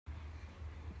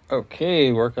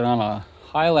Okay, working on a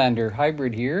Highlander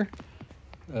hybrid here,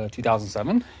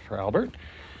 2007 for Albert.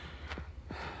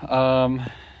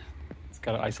 It's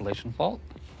got an isolation fault.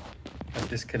 I've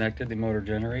disconnected the motor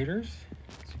generators,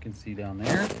 as you can see down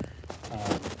there. You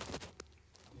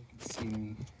can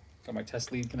see, got my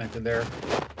test lead connected there,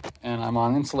 and I'm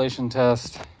on insulation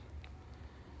test.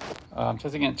 I'm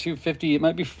testing at 250. It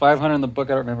might be 500 in the book,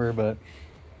 I don't remember, but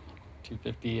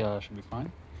 250 should be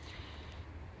fine.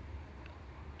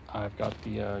 I've got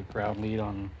the ground lead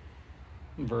on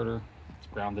inverter. It's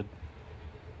grounded.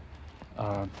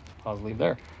 Pause lead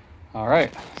there. All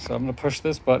right, so I'm gonna push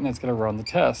this button. It's gonna run the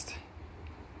test.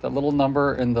 That little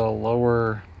number in the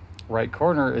lower right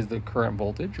corner is the current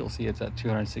voltage. You'll see it's at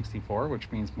 264, which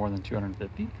means more than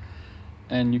 250.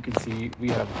 And you can see we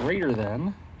have greater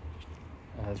than,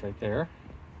 as right there,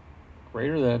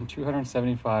 greater than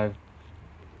 275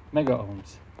 mega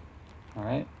ohms. All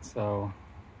right, so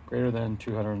greater than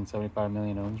 275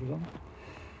 million ohms or something.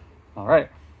 All right,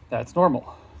 that's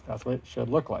normal. That's what it should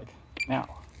look like.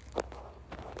 Now,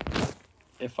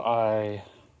 if I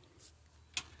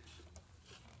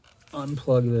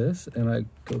unplug this and I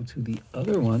go to the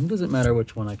other one, doesn't matter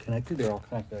which one I connected, they're all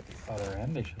connected at the other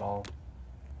end. They should all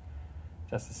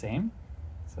just the same.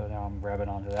 So now I'm grabbing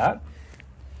onto that.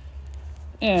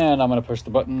 And I'm gonna push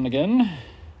the button again.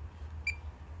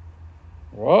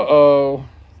 Whoa,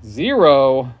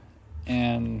 0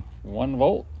 and 1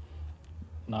 volt.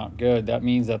 Not good. That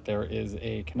means that there is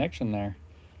a connection there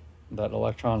that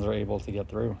electrons are able to get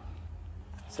through.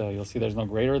 So you'll see there's no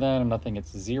greater than and nothing.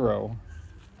 It's 0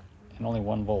 and only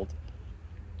 1 volt.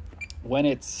 When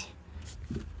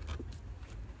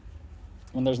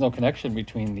there's no connection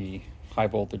between the high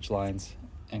voltage lines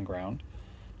and ground,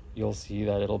 you'll see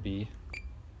that it'll be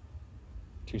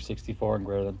 264 and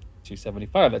greater than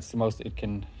 275. That's the most it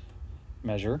can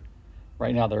measure.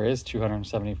 Right now there is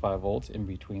 275 volts in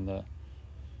between the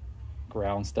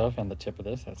ground stuff and the tip of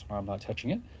this. That's why I'm not touching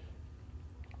it.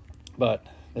 But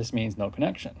this means no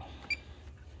connection.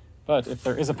 But if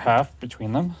there is a path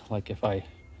between them, like if I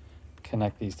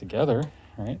connect these together,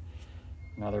 right?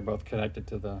 Now they're both connected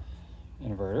to the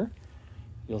inverter.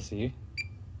 You'll see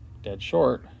dead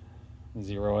short,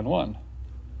 0 and 1,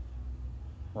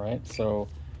 right? So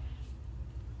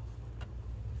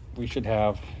we should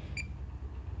have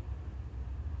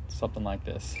something like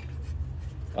this.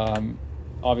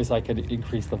 Obviously I could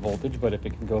increase the voltage, but if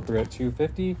it can go through at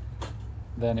 250,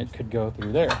 then it could go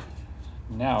through there.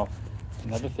 Now,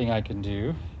 another thing I can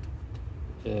do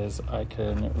is I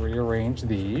can rearrange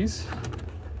these.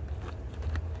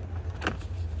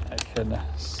 I can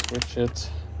switch it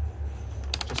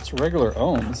just to regular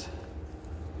ohms,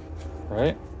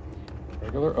 right?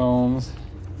 Regular ohms.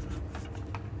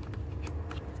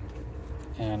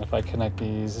 And if I connect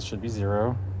these, it should be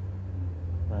 0,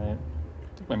 right?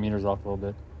 Took my meters off a little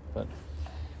bit, but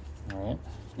all right.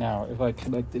 Now, if I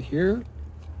connect it here,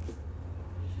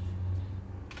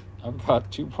 I've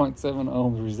got 2.7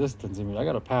 ohms resistance. I mean, I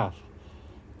got a path.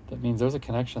 That means there's a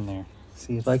connection there.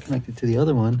 See, if I connect it to the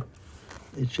other one,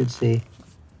 it should say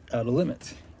out of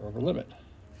limit, or over limit,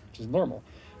 which is normal.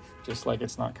 Just like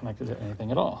it's not connected to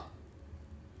anything at all.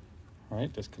 All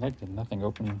right, disconnected, nothing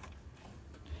open,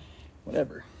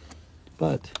 whatever.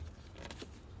 But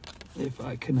if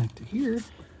I connect it here,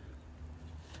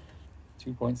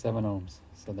 2.7 ohms.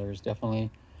 So there's definitely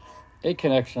a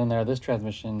connection there. This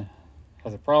transmission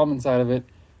has a problem inside of it.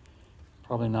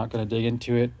 Probably not going to dig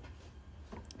into it.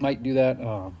 Might do that.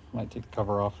 Might take the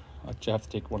cover off. I have to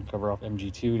take one cover off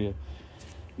MG2.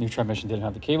 New transmission didn't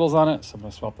have the cables on it, so I'm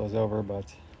going to swap those over,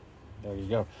 but there you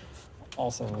go.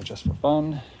 Also, just for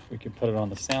fun, we can put it on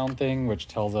the sound thing, which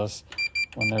tells us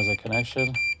when there's a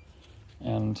connection.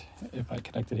 And if I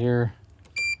connect it here,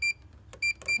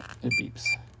 it beeps.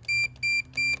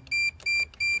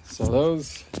 So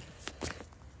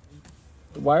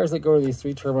the wires that go to these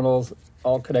 3 terminals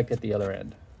all connect at the other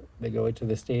end. They go into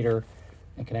the stator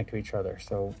and connect to each other.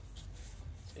 So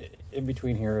in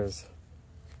between here is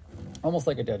almost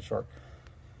like a dead short,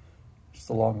 just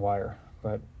a long wire,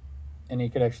 but any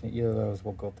connection to either of those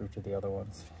will go through to the other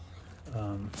ones.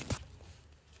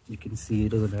 You can see it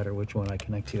doesn't matter which one I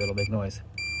connect to, it'll make noise.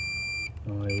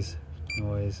 Noise,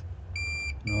 noise,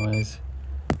 noise.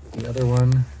 The other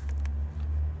one,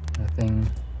 nothing,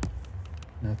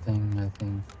 nothing,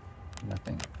 nothing,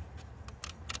 nothing.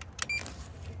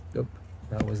 Yep,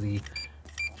 that was the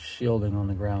shielding on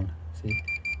the ground. See,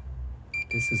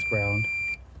 this is ground.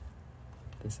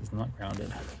 This is not grounded.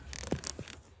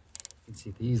 You can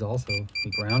see these also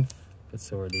be ground, but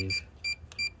so are these.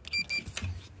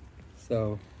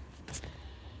 So,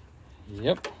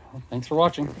 yep, well, thanks for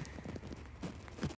watching.